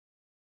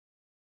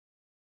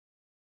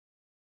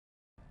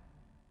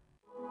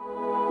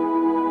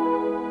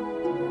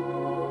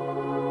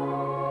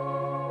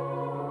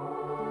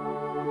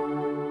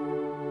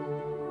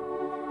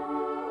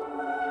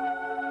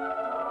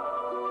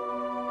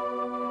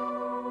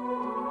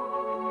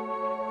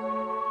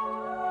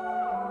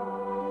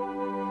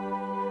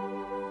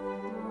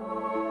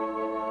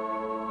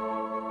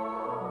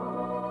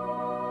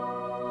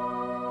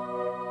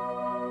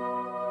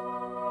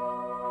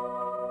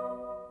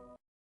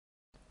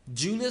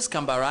Julius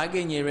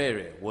Kambarage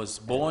Nyerere was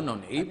born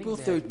on April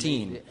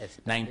 13,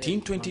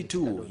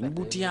 1922 in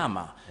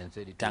Butiama,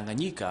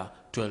 Tanganyika,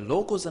 to a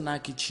local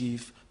Zanaki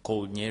chief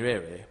called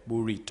Nyerere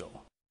Burito.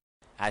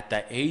 At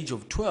the age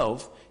of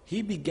 12,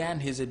 he began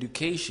his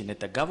education at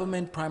the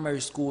government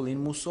primary school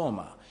in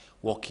Musoma,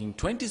 walking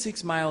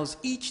 26 miles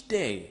each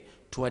day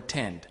to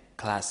attend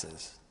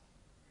classes.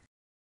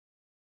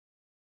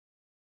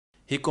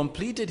 He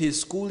completed his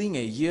schooling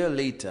a year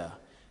later.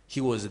 He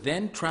was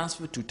then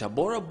transferred to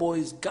Tabora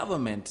Boys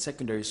Government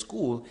Secondary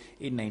School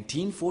in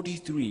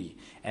 1943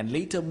 and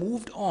later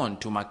moved on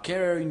to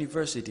Makerere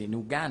University in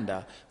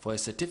Uganda for a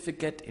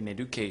certificate in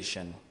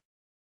education.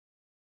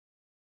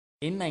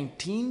 In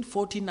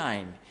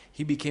 1949,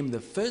 he became the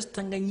first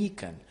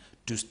Tanganyikan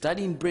to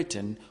study in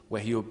Britain,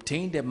 where he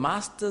obtained a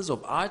Master's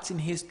of Arts in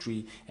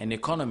History and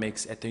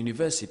Economics at the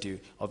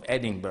University of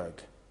Edinburgh.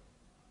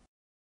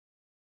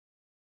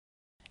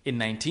 In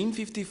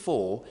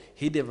 1954,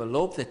 he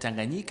developed the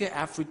Tanganyika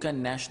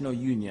African National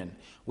Union,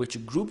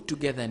 which grouped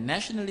together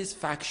nationalist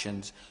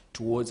factions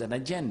towards an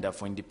agenda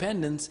for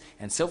independence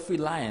and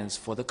self-reliance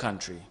for the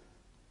country.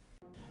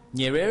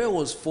 Nyerere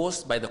was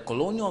forced by the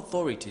colonial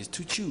authorities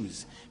to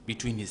choose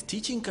between his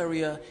teaching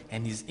career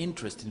and his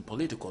interest in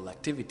political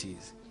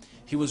activities.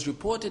 He was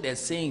reported as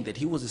saying that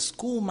he was a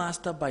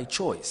schoolmaster by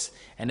choice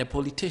and a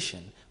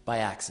politician by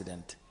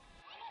accident.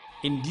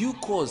 In due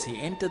course, he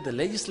entered the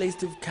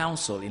Legislative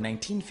Council in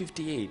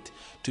 1958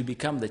 to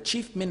become the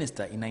Chief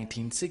Minister in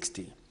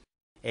 1960.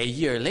 A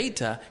year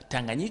later,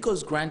 Tanganyika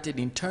was granted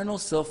internal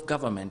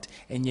self-government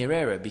and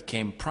Nyerere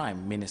became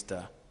Prime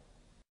Minister.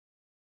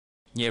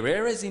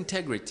 Nyerere's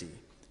integrity,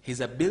 his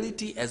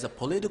ability as a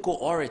political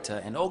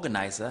orator and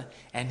organizer,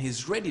 and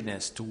his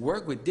readiness to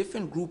work with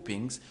different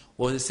groupings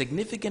was a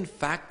significant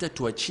factor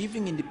to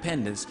achieving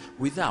independence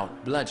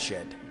without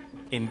bloodshed.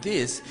 In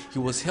this, he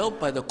was helped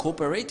by the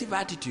cooperative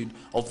attitude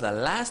of the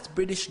last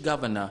British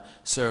governor,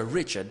 Sir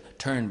Richard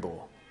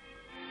Turnbull.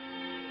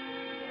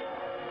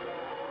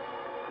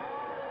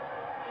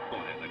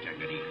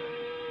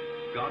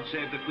 God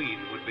Save the Queen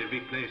would be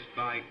replaced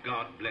by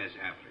God Bless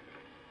Africa.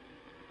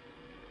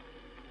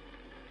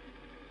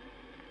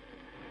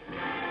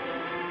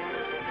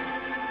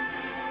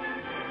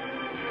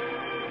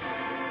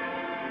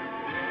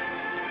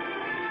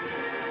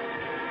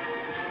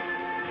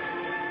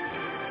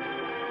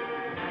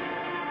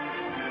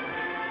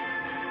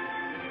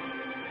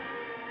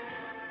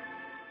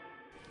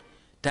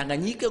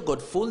 Tanganyika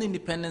got full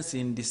independence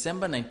in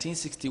December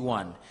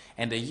 1961,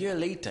 and a year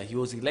later he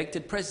was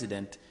elected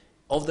president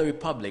of the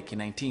Republic in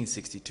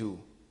 1962.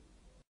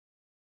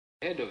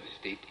 Head of a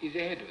state is a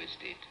head of a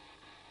state.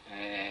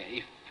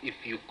 If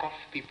you cough,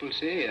 people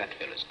say that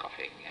fellow's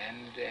coughing,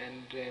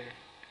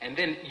 and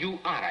then you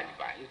are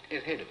advised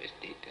as head of a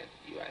state, and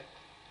you are.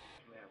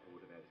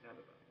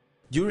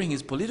 During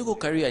his political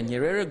career,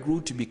 Nyerere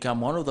grew to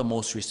become one of the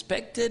most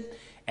respected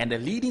and a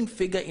leading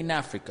figure in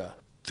Africa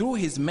through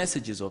his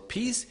messages of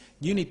peace,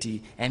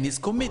 unity, and his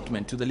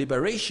commitment to the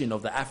liberation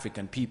of the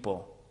African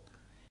people.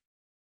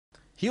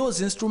 He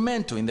was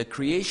instrumental in the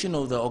creation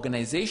of the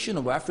Organization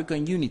of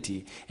African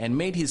Unity and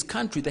made his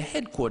country the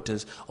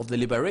headquarters of the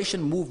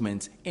liberation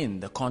movements in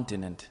the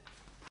continent.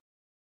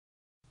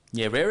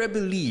 Nyerere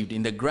believed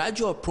in the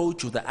gradual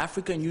approach of the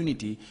African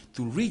unity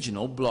through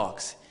regional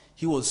blocs.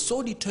 He was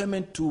so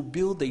determined to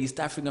build the East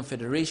African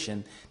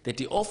Federation that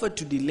he offered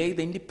to delay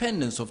the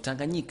independence of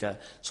Tanganyika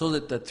so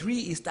that the three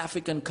East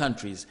African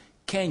countries,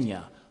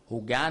 Kenya,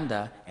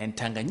 Uganda, and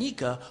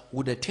Tanganyika,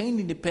 would attain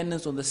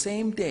independence on the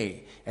same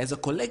day as a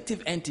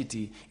collective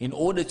entity in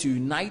order to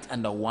unite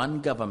under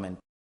one government.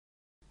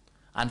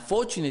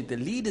 Unfortunately,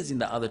 the leaders in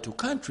the other two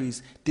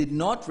countries did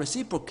not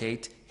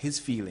reciprocate his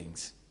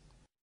feelings.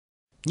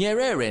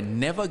 Nyerere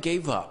never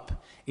gave up.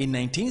 In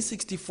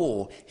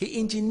 1964, he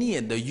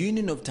engineered the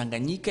Union of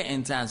Tanganyika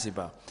and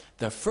Zanzibar,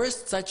 the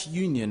first such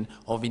union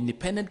of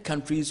independent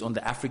countries on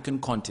the African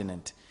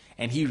continent,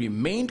 and he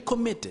remained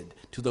committed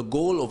to the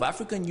goal of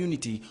African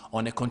unity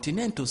on a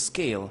continental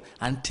scale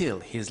until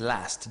his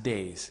last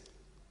days.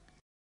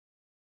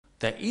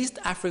 The East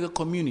Africa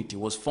Community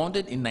was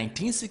founded in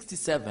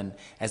 1967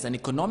 as an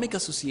economic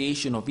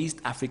association of East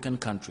African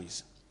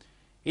countries.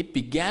 It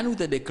began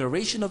with a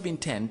declaration of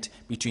intent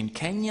between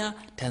Kenya,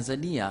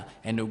 Tanzania,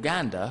 and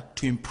Uganda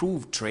to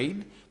improve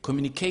trade,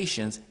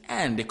 communications,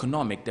 and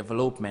economic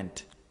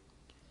development.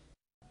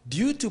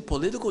 Due to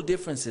political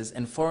differences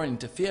and foreign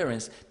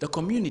interference, the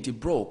community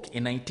broke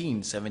in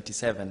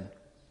 1977.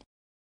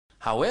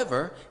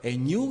 However, a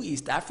new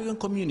East African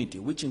community,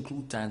 which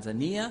includes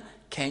Tanzania,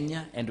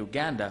 Kenya, and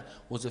Uganda,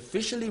 was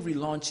officially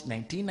relaunched in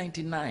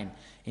 1999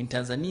 in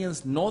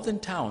Tanzania's northern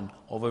town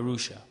of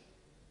Arusha.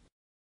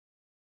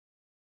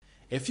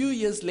 A few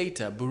years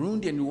later,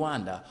 Burundi and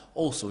Rwanda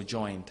also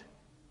joined.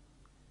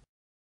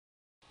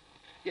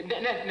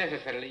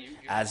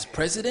 As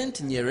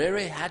president,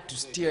 Nyerere had to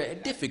steer a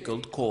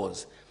difficult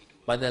course.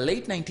 By the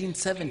late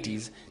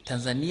 1970s,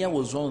 Tanzania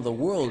was one of the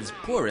world's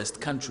poorest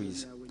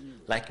countries.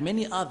 Like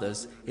many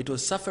others, it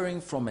was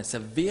suffering from a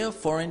severe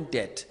foreign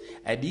debt,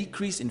 a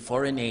decrease in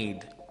foreign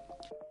aid.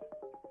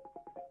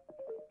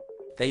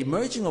 the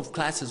emerging of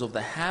classes of the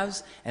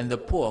haves and the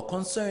poor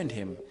concerned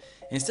him.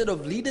 Instead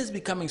of leaders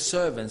becoming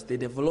servants, they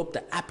developed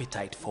the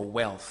appetite for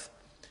wealth.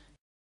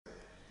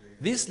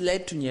 This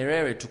led to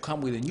Nyerere to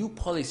come with a new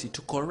policy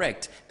to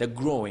correct the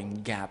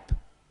growing gap.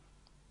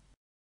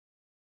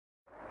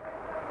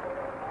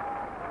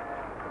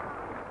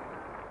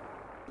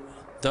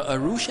 The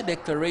Arusha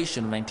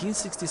Declaration of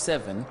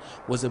 1967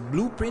 was a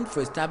blueprint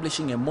for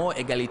establishing a more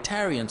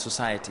egalitarian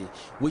society,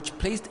 which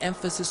placed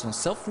emphasis on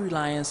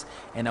self-reliance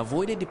and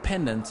avoided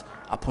dependence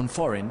upon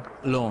foreign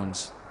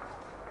loans.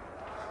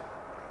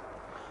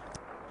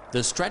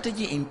 The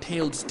strategy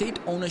entailed state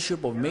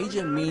ownership of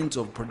major means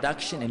of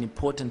production and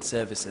important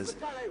services.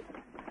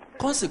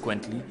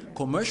 Consequently,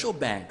 commercial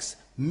banks,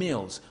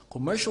 mills,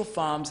 commercial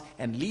farms,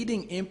 and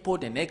leading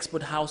import and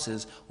export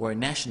houses were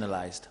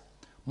nationalized.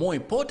 More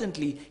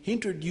importantly, he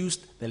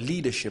introduced the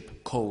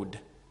leadership code.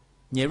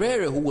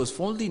 Nyerere, who was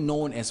fondly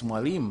known as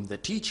Mwalimu, the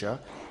teacher,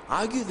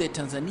 argued that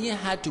Tanzania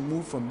had to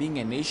move from being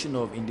a nation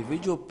of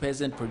individual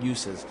peasant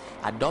producers,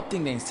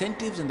 adopting the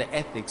incentives and the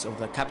ethics of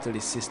the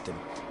capitalist system.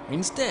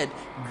 Instead,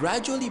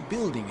 gradually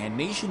building a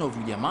nation of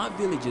Ujamaa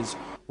villages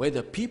where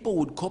the people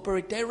would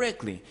cooperate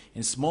directly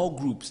in small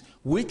groups,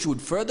 which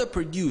would further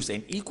produce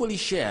and equally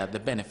share the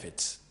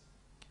benefits.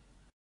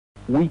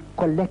 We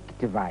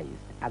collectivized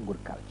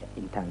agriculture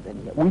in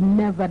Tanzania. We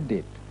never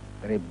did.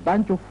 There are a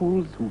bunch of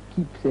fools who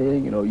keep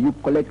saying, you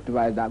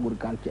collectivized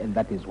agriculture and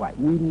that is why.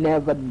 We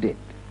never did.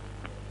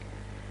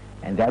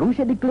 And the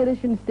Arusha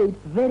Declaration states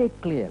very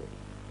clearly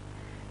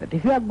that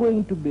if you are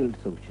going to build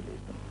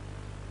socialism,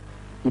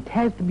 it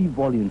has to be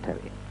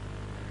voluntary.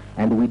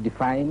 And we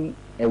define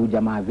a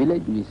Ujamaa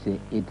village, we say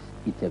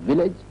it's a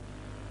village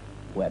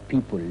where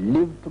people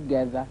live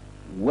together,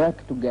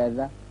 work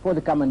together for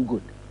the common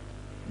good.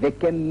 They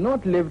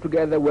cannot live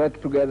together,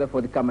 work together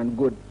for the common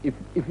good if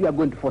you are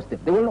going to force them.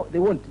 They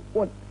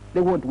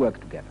won't work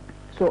together.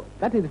 So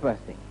that is the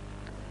first thing.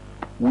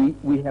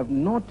 We have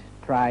not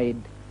tried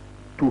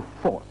to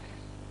force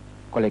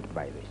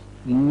collectivization.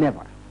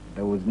 Never.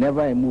 There was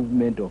never a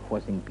movement of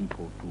forcing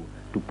people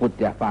to put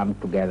their farms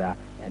together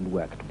and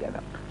work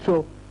together.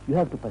 So you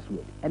have to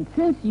persuade. And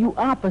since you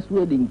are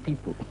persuading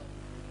people,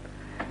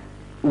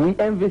 we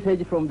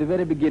envisaged from the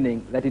very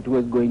beginning that it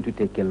was going to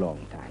take a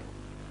long time.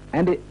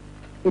 And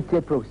it's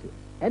a process,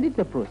 and it's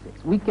a process.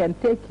 We can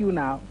take you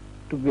now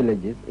to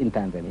villages in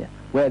Tanzania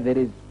where there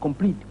is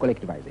complete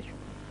collectivization.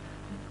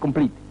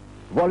 Complete.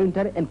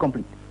 Voluntary and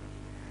complete.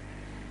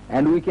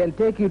 And we can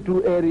take you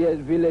to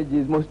areas,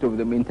 villages, most of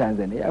them in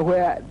Tanzania,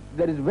 where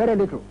there is very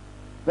little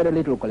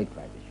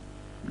collectivization.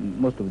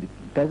 Most of the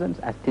peasants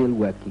are still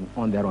working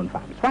on their own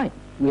farms. Fine,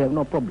 we have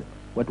no problem.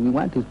 What we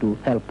want is to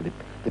help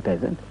the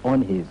peasant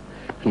on his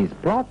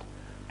plot,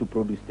 to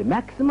produce the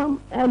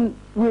maximum, and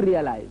we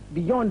realize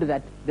beyond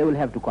that they will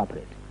have to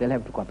cooperate. They'll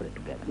have to cooperate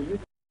together.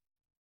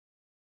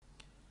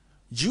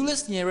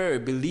 Julius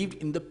Nyerere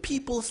believed in the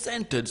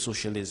people-centered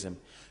socialism.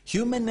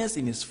 Humanness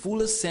in its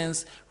fullest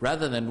sense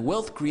rather than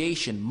wealth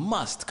creation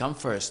must come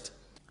first.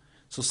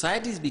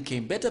 Societies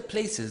became better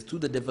places through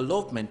the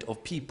development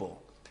of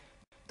people.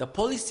 The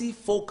policy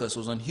focus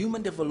was on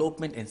human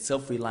development and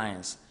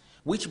self-reliance,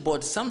 which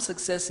brought some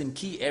success in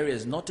key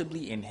areas,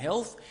 notably in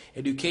health,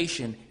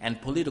 education,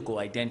 and political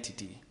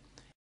identity.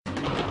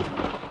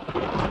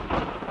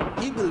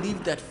 He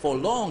believed that for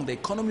long the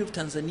economy of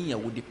Tanzania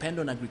would depend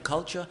on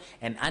agriculture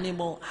and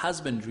animal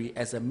husbandry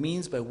as a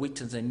means by which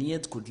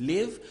Tanzanians could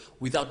live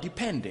without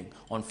depending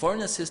on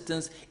foreign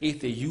assistance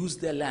if they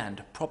used their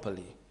land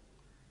properly.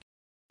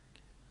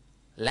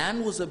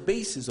 Land was the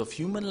basis of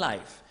human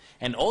life,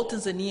 and all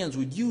Tanzanians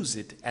would use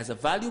it as a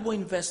valuable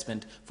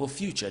investment for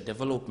future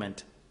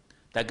development.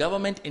 The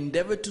government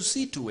endeavored to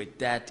see to it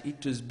that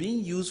it was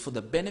being used for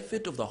the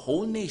benefit of the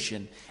whole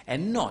nation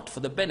and not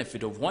for the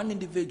benefit of one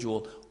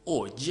individual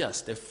or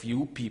just a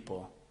few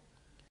people.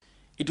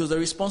 It was the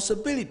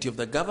responsibility of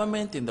the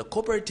government and the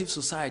cooperative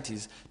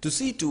societies to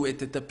see to it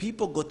that the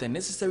people got the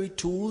necessary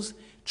tools,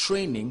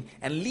 training,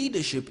 and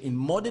leadership in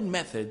modern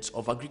methods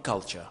of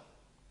agriculture.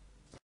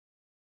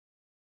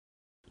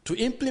 To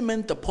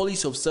implement the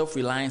policy of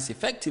self-reliance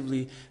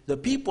effectively, the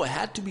people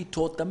had to be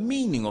taught the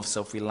meaning of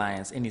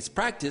self-reliance and its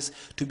practice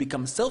to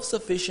become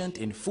self-sufficient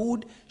in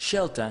food,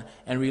 shelter,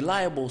 and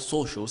reliable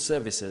social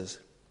services.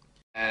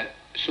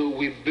 So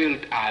we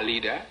built our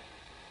leader,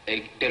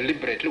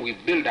 deliberately we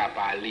build up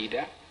our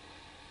leader,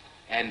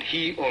 and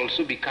he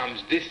also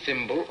becomes this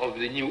symbol of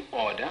the new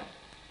order.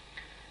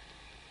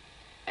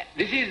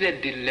 This is a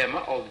dilemma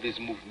of this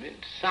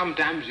movement.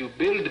 Sometimes you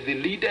build the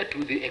leader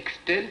to the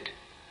extent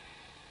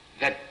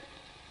that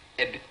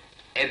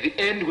at the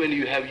end, when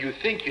you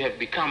think you have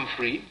become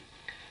free,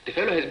 the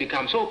fellow has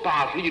become so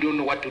powerful you don't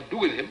know what to do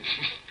with him.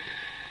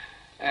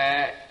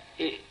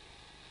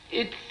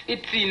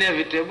 It's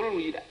inevitable.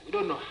 We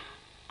don't know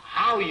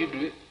how you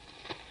do it.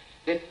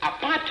 Then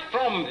apart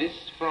from this,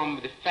 from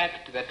the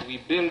fact that we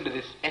build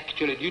this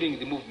actually during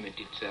the movement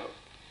itself,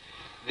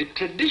 the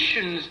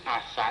traditions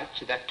are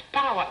such that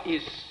power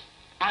is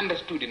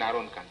understood in our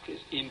own countries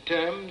in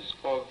terms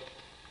of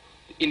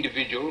the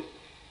individual.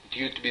 It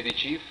used to be the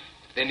chief,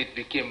 then it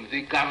became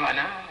the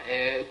governor.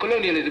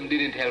 Colonialism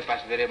didn't help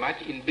us very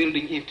much in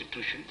building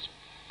institutions.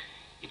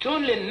 It's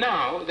only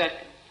now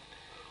that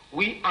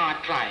we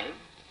are trying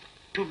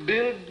to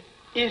build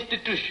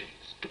institutions,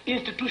 to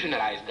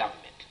institutionalize government,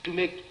 to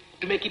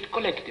make it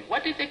collective.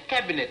 What is a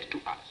cabinet to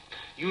us?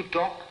 You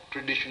talk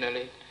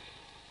traditionally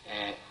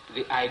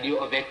the idea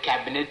of a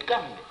cabinet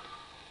government.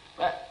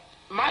 But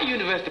my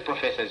university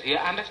professors here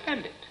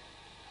understand it.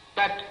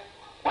 But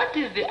what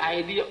is the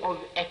idea of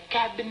a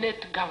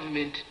cabinet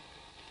government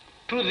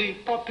to the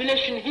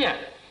population here?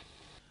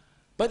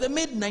 By the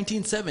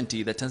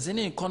mid-1970s, the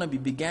Tanzanian economy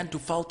began to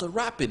falter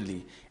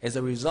rapidly as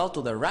a result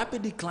of the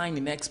rapid decline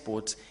in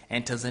exports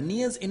and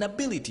Tanzania's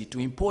inability to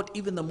import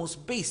even the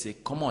most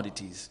basic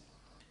commodities.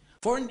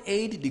 Foreign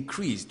aid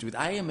decreased, with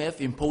IMF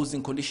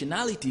imposing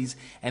conditionalities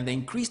and the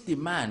increased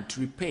demand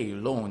to repay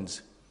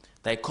loans.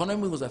 The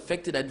economy was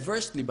affected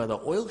adversely by the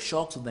oil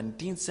shocks of the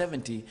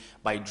 1970s,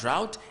 by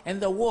drought,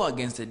 and the war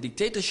against the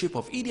dictatorship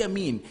of Idi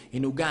Amin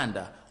in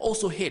Uganda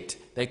also hit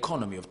the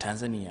economy of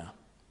Tanzania.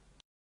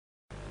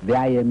 The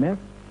IMF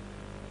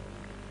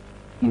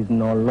is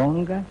no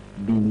longer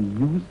being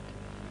used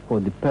for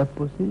the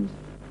purposes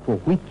for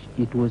which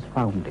it was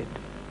founded.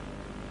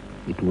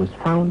 It was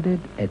founded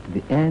at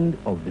the end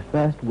of the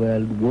First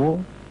World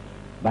War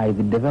by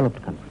the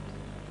developed countries,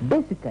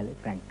 basically,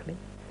 frankly,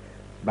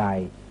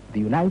 by the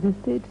United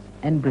States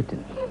and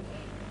Britain.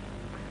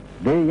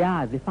 They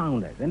are the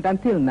founders, and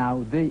until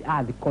now, they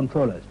are the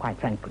controllers, quite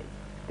frankly.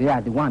 They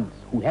are the ones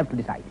who have to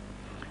decide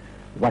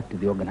what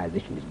the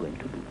organization is going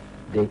to do.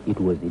 It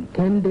was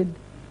intended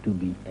to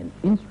be an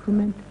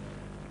instrument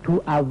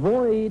to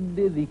avoid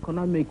the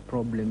economic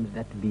problems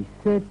that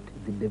beset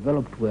the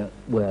developed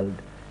world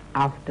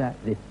after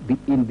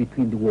in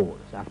between the wars,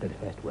 after the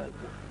First World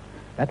War.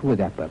 That was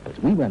their purpose.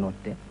 We were not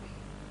there.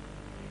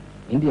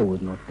 India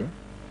was not there.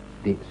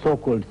 The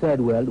so-called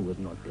Third World was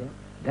not there.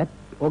 That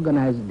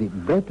organized, the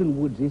Bretton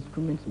Woods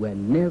instruments were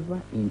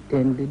never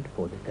intended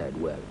for the Third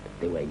World.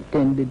 They were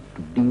intended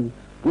to deal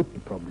with the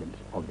problems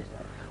of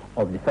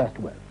the First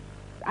World.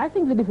 I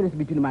think the difference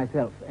between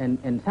myself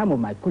and some of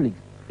my colleagues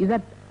is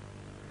that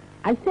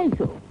I say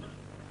so.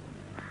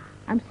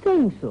 I'm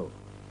saying so.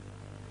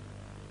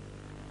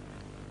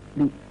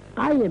 The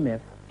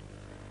IMF,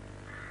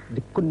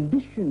 the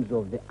conditions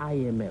of the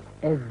IMF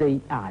as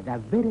they are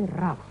very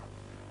rough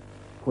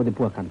for the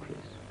poor countries.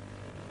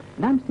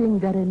 And I'm saying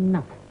they're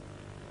enough.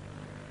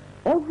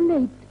 Of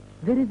late,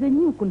 there is a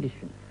new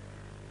condition.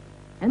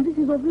 And this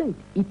is of late.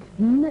 It's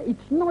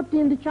not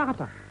in the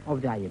charter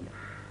of the IMF.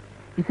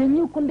 It's a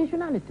new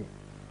conditionality.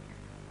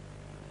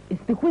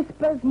 It's the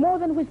whispers, more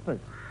than whispers.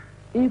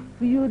 If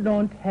you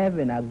don't have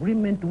an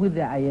agreement with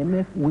the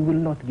IMF, we will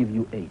not give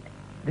you aid.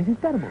 This is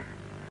terrible.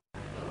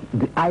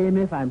 The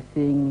IMF, I'm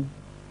saying,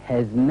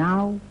 has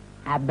now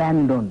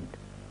abandoned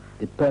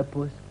the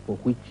purpose for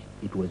which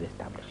it was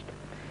established.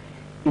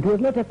 It was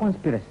not a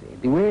conspiracy.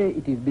 The way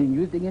it is being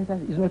used against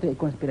us is not a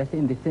conspiracy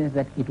in the sense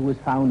that it was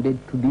founded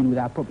to deal with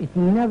our problems. It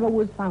never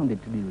was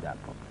founded to deal with our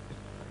problems.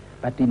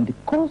 But in the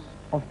course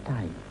of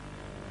time,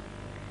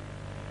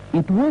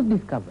 it was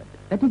discovered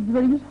that it's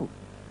very useful.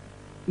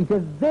 It's a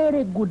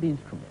very good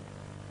instrument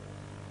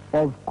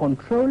of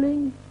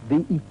controlling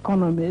the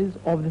economies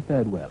of the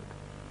Third World,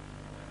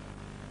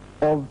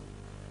 of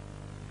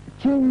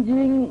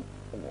changing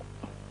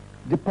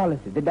the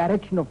policy, the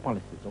direction of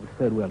policies of the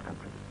Third World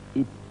countries.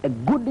 It's a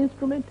good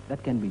instrument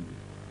that can be used.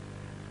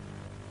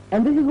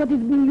 And this is what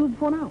it's being used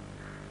for now.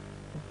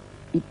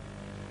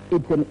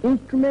 It's an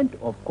instrument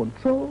of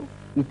control.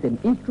 It's an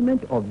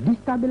instrument of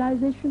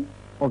destabilization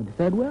of the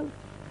Third World.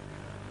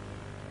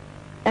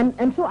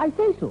 And so I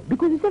say so,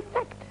 because it's a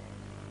fact.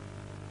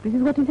 This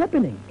is what is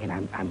happening. And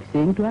I'm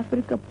saying to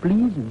Africa,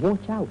 please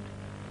watch out.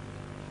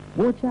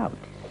 Watch out.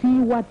 See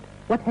what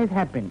has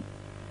happened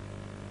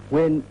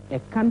when a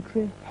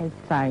country has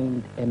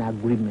signed an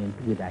agreement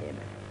with IMF.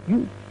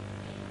 You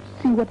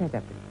see what has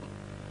happened.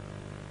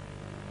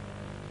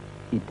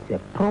 It's a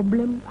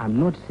problem. I'm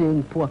not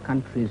saying poor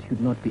countries should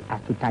not be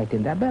asked to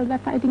tighten their belt. They're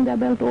tightening their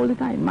belt all the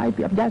time. I've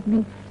just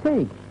been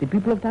saying, the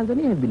people of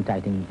Tanzania have been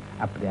tightening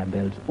up their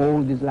belts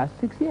all these last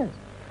 6 years.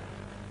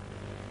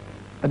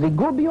 But they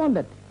go beyond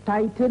that.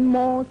 Tighten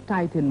more,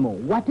 tighten more.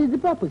 What is the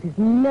purpose? It's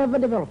never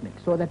development,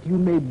 so that you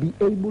may be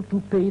able to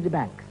pay the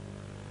banks.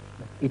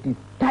 It is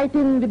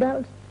tightening the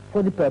belts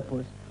for the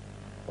purpose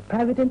of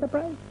private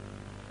enterprise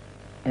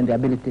and the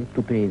ability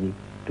to pay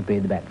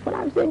the banks. But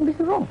I'm saying this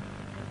is wrong.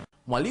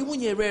 Mwalimu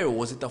Nyerere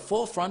was at the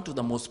forefront of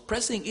the most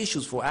pressing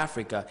issues for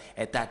Africa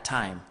at that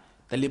time,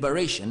 the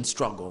liberation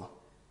struggle.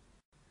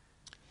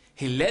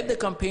 He led the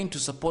campaign to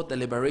support the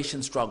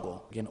liberation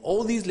struggle. And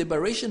all these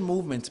liberation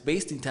movements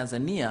based in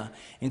Tanzania,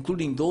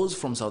 including those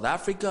from South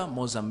Africa,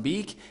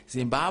 Mozambique,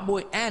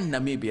 Zimbabwe, and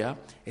Namibia,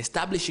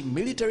 establishing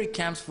military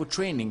camps for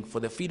training for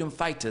the freedom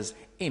fighters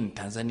in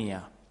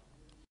Tanzania.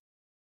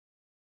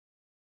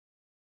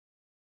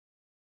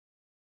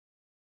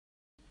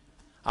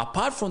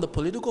 Apart from the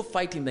political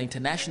fight in the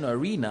international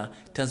arena,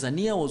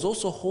 Tanzania was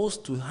also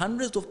host to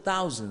hundreds of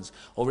thousands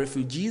of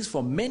refugees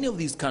from many of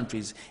these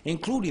countries,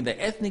 including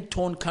the ethnic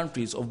torn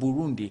countries of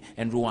Burundi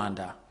and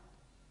Rwanda.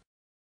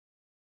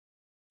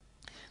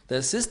 The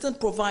assistance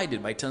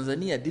provided by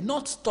Tanzania did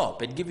not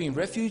stop at giving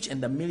refuge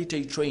and the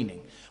military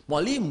training.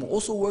 Mwalimu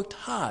also worked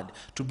hard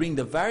to bring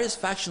the various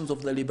factions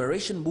of the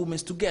liberation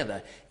movements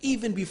together,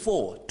 even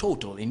before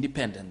total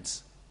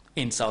independence.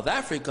 In South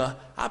Africa,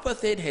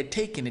 apartheid had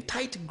taken a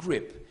tight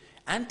grip.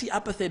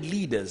 Anti-apartheid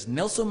leaders,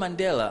 Nelson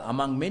Mandela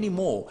among many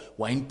more,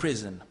 were in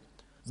prison.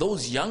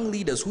 Those young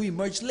leaders who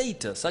emerged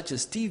later, such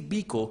as Steve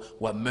Biko,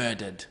 were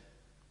murdered.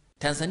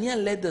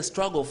 Tanzania led the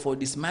struggle for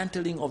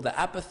dismantling of the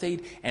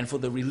apartheid and for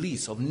the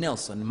release of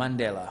Nelson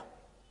Mandela.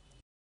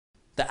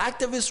 The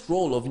activist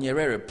role of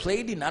Nyerere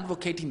played in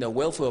advocating the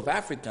welfare of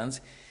Africans.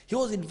 He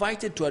was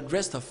invited to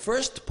address the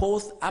first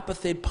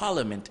post-apartheid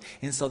parliament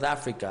in South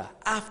Africa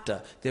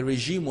after the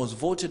regime was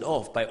voted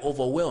off by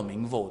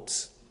overwhelming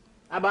votes.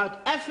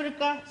 About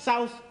Africa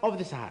south of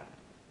the Sahara.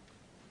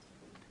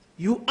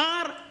 You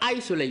are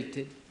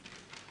isolated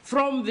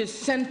from the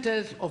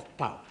centers of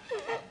power.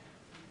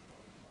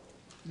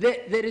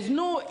 There is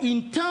no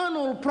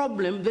internal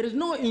problem, there is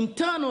no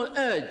internal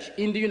urge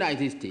in the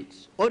United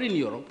States or in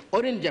Europe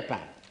or in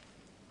Japan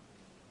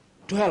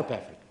to help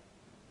Africa.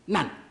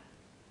 None.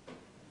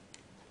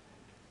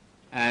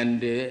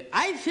 And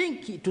I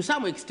think to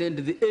some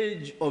extent the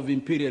age of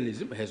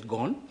imperialism has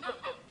gone.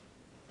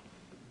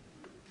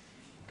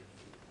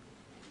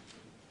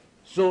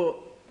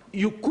 So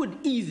you could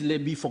easily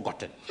be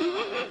forgotten.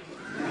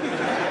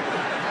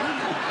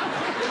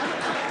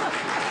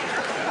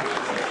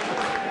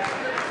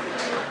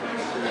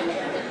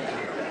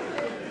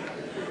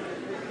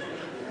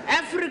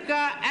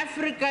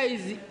 Africa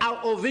is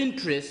out of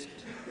interest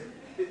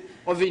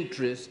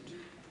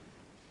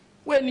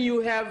when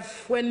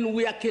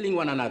we are killing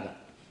one another.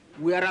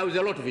 We arouse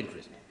a lot of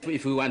interest.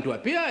 If we want to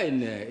appear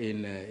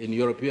in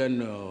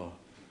European on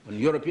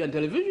European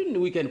television,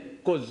 we can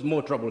cause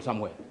more trouble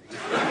somewhere.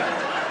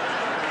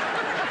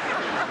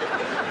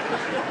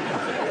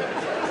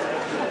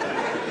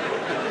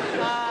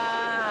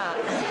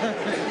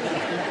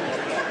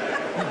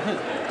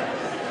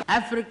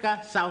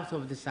 Africa south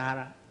of the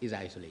Sahara is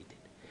isolated.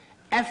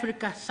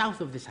 Africa south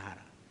of the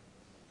Sahara,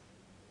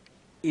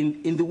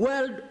 in the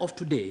world of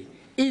today,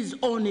 is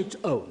on its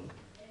own.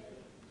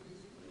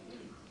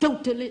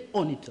 Totally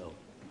on its own.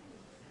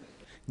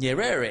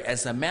 Nyerere,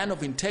 as a man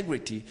of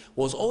integrity,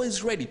 was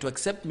always ready to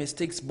accept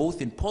mistakes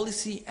both in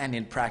policy and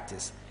in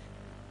practice.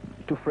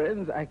 To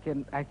friends, I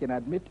can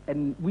admit,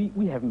 and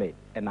we have made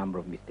a number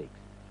of mistakes.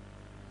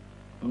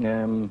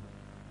 I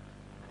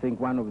think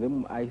one of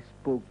them I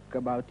spoke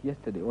about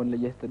yesterday. Only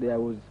yesterday I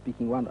was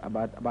speaking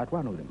about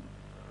one of them.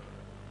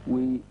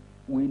 We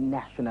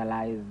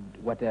nationalized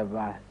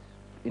whatever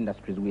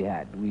industries we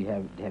had. We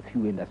have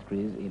few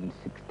industries in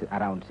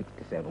around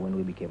 67 when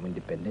we became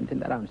independent,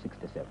 and around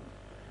 67.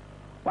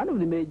 One of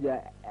the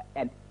major,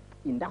 and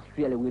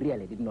industrially we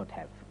really did not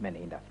have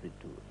many industries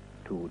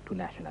to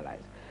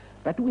nationalize.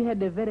 But we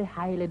had a very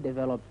highly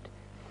developed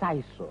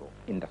sisal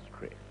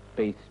industry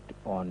based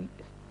on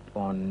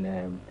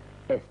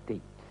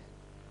estates.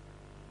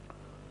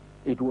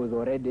 It was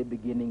already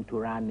beginning to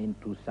run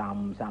into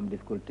some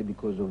difficulty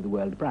because of the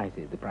world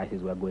prices. The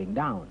prices were going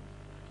down.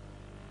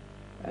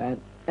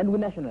 And we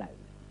nationalized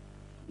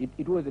it.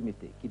 It was a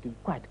mistake. It is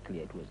quite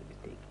clear it was a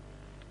mistake.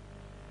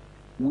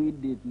 We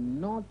did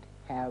not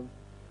have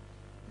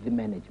the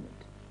management,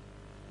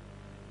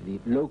 the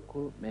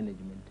local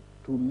management,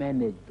 to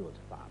manage those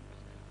farms.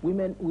 We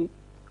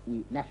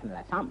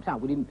nationalized some.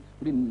 We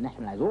didn't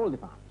nationalize all the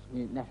farms.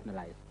 We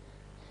nationalized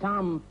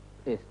some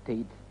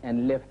estates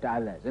and left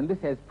others, and this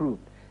has proved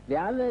the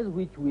others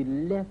which we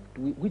left,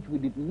 which we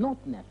did not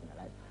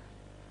nationalize,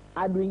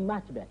 are doing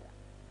much better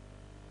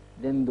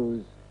than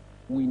those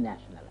we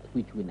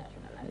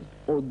nationalized,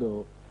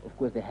 although of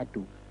course they had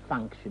to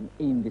function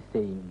in the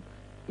same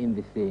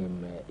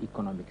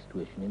economic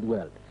situation in the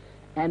world.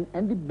 And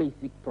the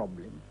basic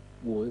problem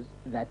was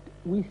that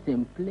we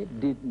simply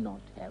did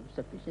not have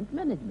sufficient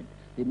management.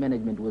 The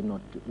management was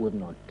not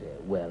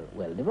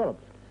well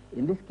developed.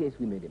 In this case,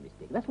 we made a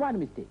mistake. That's one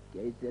mistake.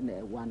 It's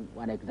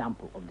one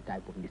example of the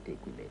type of mistake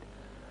we made.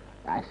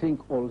 I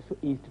think also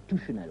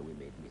institutionally we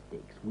made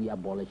mistakes. We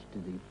abolished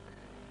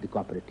the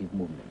cooperative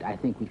movement. I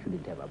think we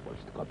shouldn't have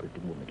abolished the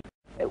cooperative movement.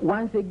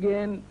 Once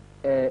again,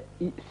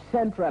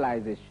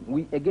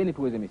 centralization. Again, it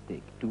was a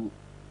mistake. To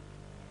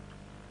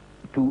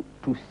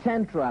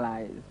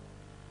centralize,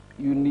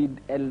 you need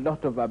a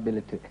lot of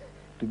ability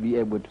to be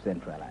able to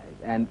centralize.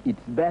 And it's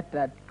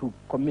better to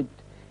commit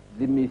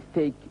the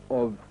mistake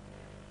of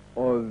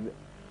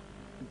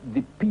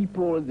the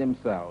people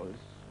themselves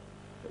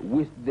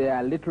with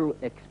their little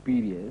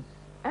experience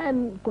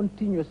and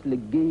continuously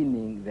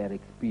gaining their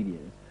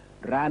experience,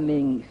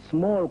 running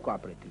small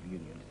cooperative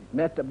unions.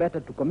 It's better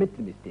to commit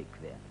the mistakes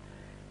there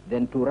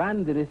than to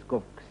run the risk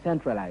of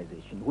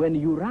centralization. When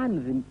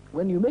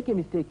you make a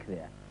mistake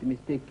there, the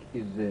mistake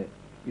is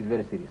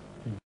very serious.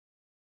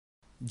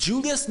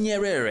 Julius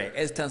Nyerere,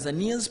 as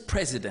Tanzania's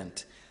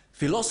president,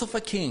 philosopher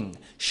king,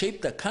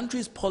 shaped the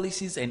country's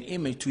policies and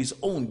image to his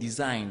own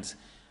designs,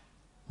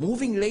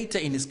 moving later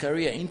in his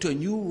career into a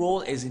new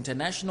role as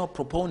international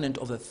proponent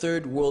of the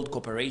Third World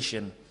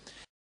Cooperation.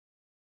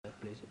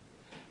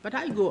 But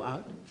I go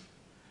out,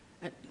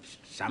 and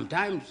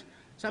sometimes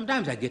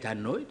I get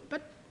annoyed,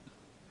 but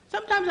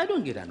sometimes I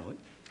don't get annoyed.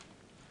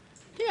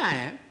 Here I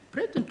am,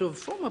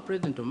 former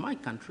president of my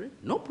country,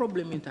 no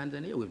problem in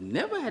Tanzania. We've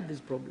never had these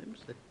problems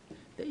that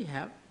they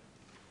have.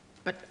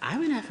 But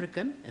I'm an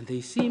African, and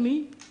they see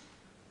me,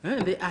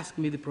 and they ask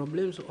me the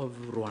problems of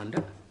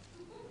Rwanda.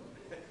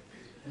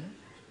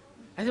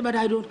 I say, but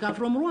I don't come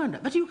from Rwanda.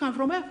 But you come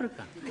from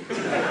Africa.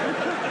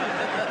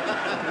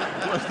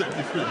 What's the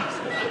difference?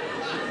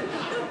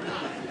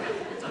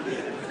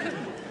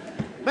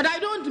 But I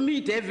don't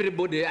meet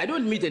everybody. I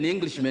don't meet an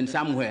Englishman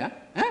somewhere.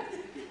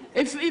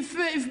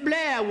 If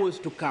Blair was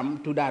to come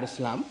to Dar es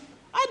Salaam,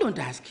 I don't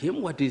ask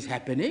him what is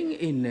happening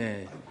in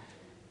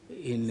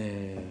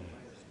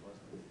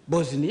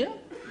Bosnia.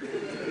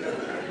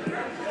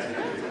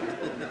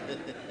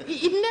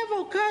 It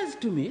never occurs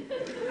to me.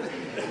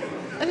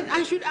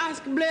 I should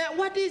ask Blair,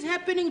 what is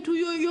happening to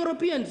you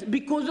Europeans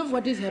because of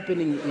what is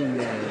happening in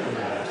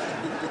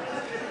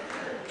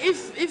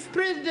If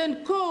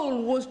President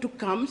Kohl was to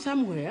come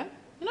somewhere,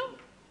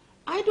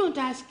 I don't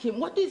ask him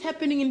what is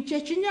happening in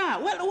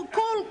Chechnya. Well,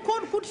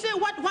 Kohl could say,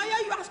 why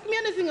are you asking me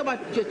anything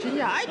about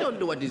Chechnya? I don't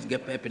know what is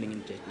happening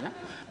in Chechnya.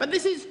 But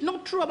this is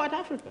not true about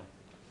Africa.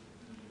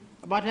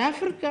 About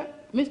Africa,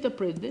 Mr.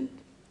 President,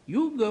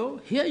 you go,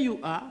 here you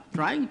are,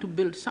 trying to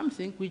build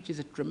something which is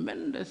a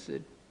tremendous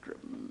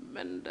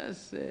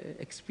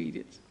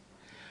experience.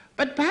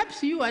 But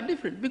perhaps you are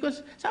different,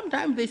 because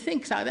sometimes they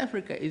think South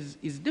Africa is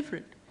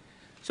different.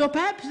 So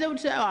perhaps they would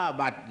say,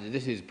 but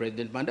this is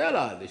President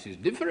Mandela, this is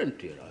different,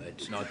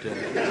 it's not...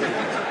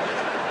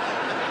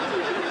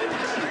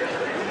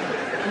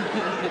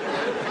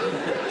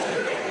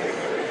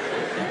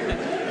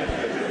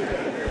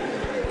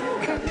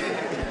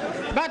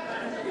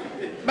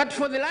 But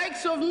for the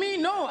likes of me,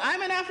 no,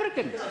 I'm an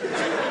African.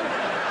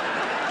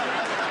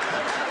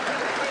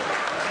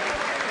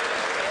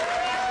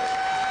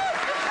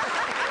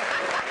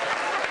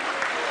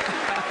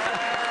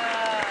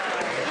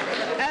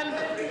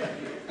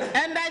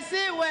 And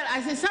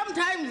I say,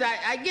 sometimes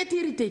I get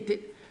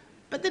irritated,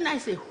 but then I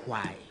say,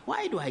 why?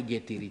 Why do I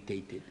get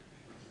irritated?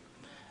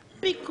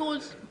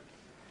 Because,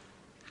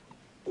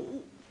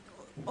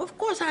 of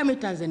course I'm a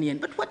Tanzanian,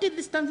 but what is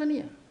this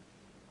Tanzania?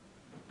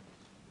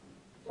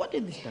 What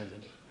is this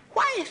Tanzania?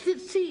 Why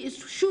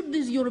should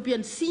these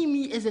Europeans see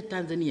me as a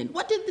Tanzanian?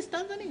 What is this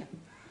Tanzania?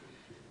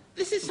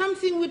 This is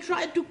something we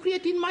tried to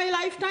create in my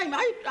lifetime.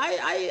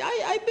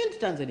 I built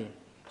Tanzania.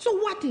 So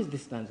what is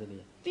this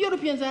Tanzania? The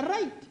Europeans are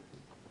right.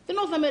 The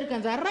North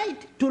Americans are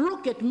right to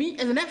look at me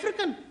as an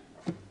African.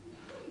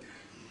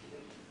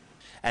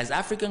 As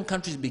African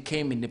countries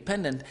became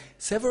independent,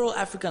 several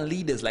African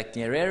leaders like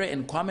Nyerere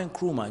and Kwame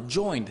Nkrumah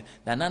joined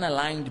the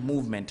non-aligned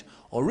movement.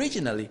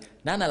 Originally,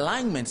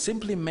 non-alignment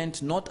simply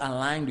meant not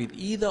aligned with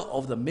either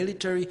of the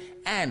military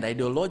and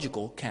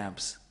ideological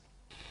camps.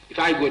 If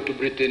I go to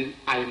Britain,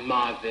 I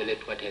marvel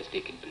at what has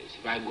taken place.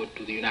 If I go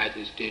to the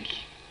United States,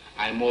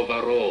 I'm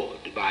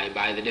overawed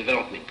by the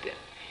development there.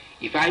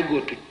 If I go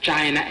to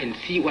China and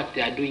see what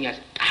they are doing, as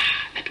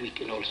that we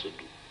can also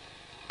do.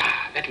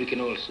 That we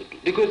can also do.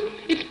 Because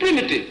it's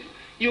primitive.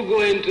 You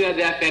go into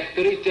their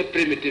factory, it's a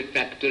primitive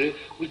factory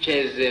which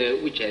has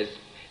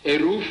a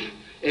roof,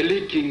 a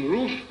leaking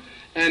roof,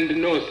 and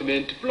no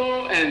cement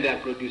floor, and they're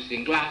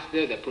producing glass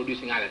there, they're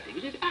producing other things.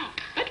 Which is,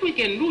 that we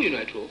can do,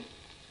 at home.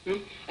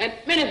 And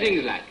many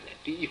things like that.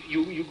 If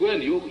you go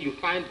and you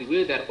find the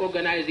way they're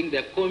organizing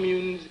their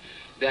communes,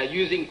 they're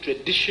using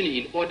tradition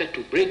in order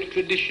to break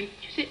tradition.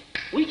 You see,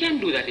 we can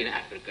do that in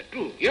Africa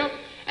too,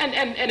 and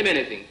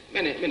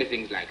many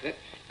things like that.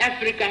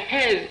 Africa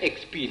has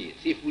experience.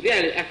 If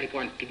really Africa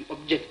wants to be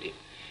objective,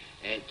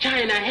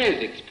 China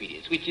has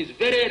experience, which is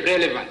very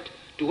relevant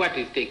to what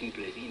is taking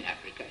place in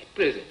Africa at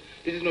present.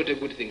 This is not a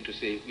good thing to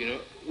say,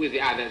 with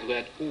the others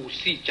who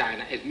see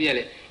China as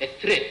merely a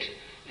threat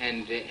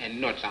and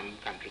not some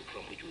country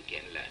from which we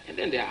can learn. And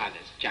then there are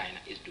others China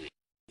is doing.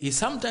 He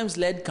sometimes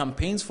led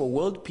campaigns for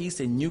world peace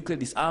and nuclear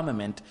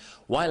disarmament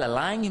while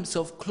allying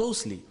himself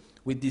closely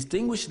with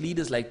distinguished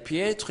leaders like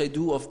Pierre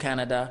Trudeau of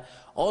Canada,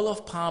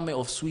 Olof Palme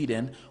of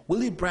Sweden,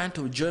 Willy Brandt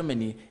of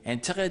Germany,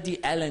 and Terje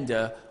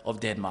Allende of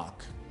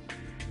Denmark.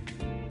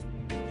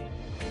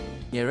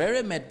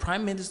 Nyerere met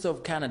Prime Minister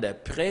of Canada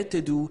Pierre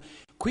Trudeau,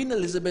 Queen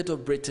Elizabeth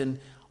of Britain,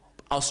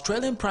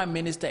 Australian Prime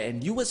Minister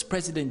and US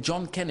President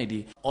John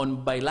Kennedy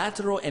on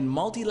bilateral and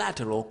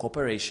multilateral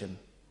cooperation.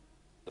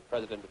 The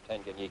President of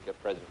Tanganyika,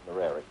 President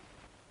Nyerere.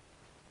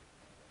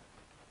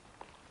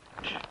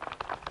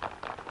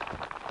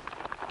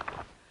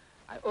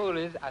 I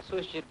always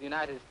associate the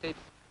United States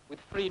with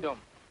freedom.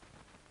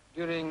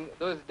 During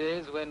those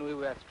days when we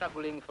were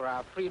struggling for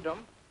our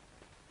freedom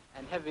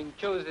and having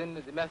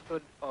chosen the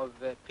method of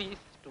peace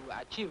to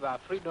achieve our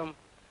freedom,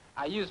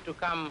 I used to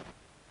come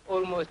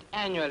almost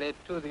annually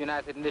to the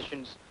United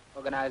Nations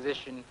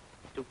organization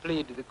to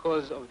plead the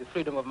cause of the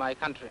freedom of my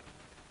country.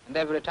 And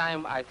every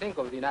time I think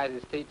of the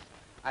United States,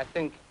 I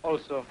think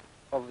also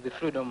of the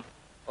freedom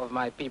of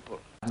my people.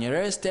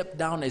 Nyerere stepped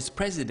down as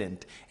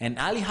president and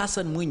Ali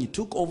Hassan Mwinyi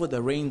took over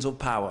the reins of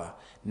power.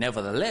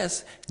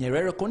 Nevertheless,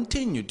 Nyerere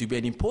continued to be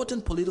an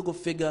important political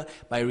figure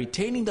by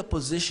retaining the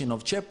position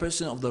of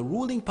chairperson of the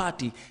ruling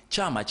party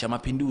Chama cha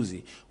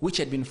Mapinduzi, which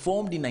had been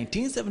formed in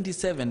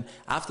 1977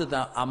 after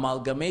the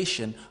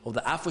amalgamation of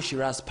the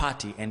Afro-Shiraz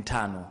Party and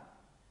TANU.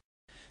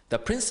 The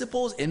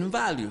principles and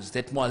values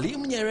that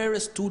Mwalimu Nyerere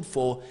stood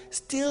for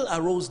still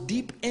arose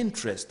deep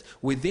interest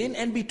within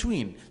and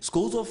between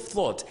schools of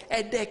thought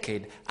a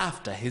decade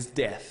after his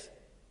death.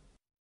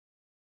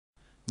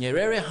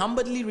 Nyerere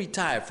humbly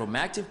retired from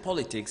active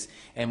politics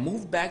and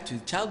moved back to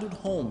his childhood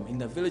home in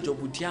the village of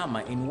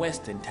Butiama in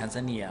western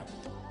Tanzania.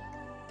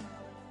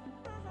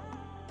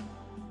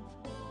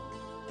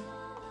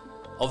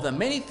 Of the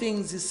many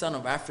things this son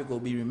of Africa will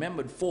be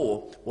remembered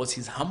for was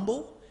his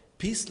humble,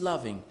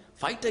 peace-loving,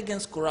 fight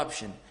against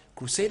corruption,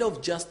 crusader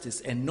of justice,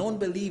 and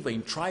non-believer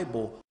in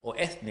tribal or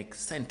ethnic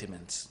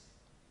sentiments.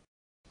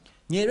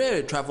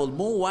 Nyerere traveled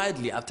more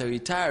widely after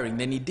retiring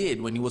than he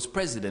did when he was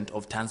president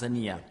of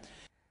Tanzania.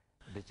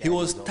 He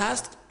was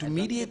tasked to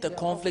mediate the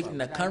conflict in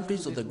the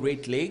countries of the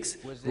Great Lakes,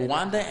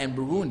 Rwanda and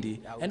Burundi,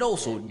 and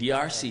also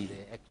DRC.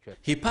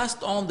 He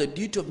passed on the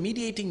duty of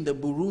mediating the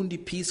Burundi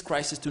peace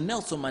crisis to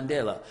Nelson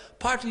Mandela,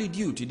 partly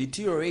due to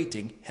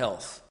deteriorating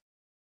health.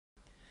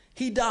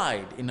 He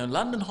died in a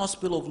London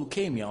hospital of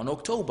leukemia on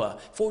October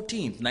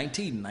 14,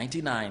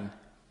 1999.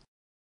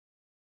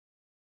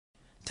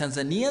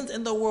 Tanzanians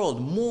and the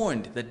world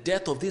mourned the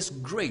death of this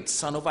great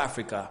son of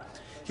Africa.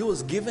 He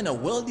was given a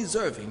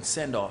well-deserving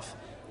send-off.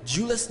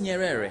 Julius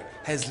Nyerere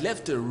has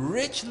left a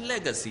rich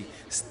legacy,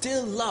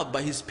 still loved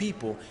by his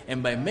people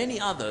and by many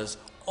others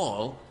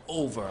all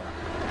over.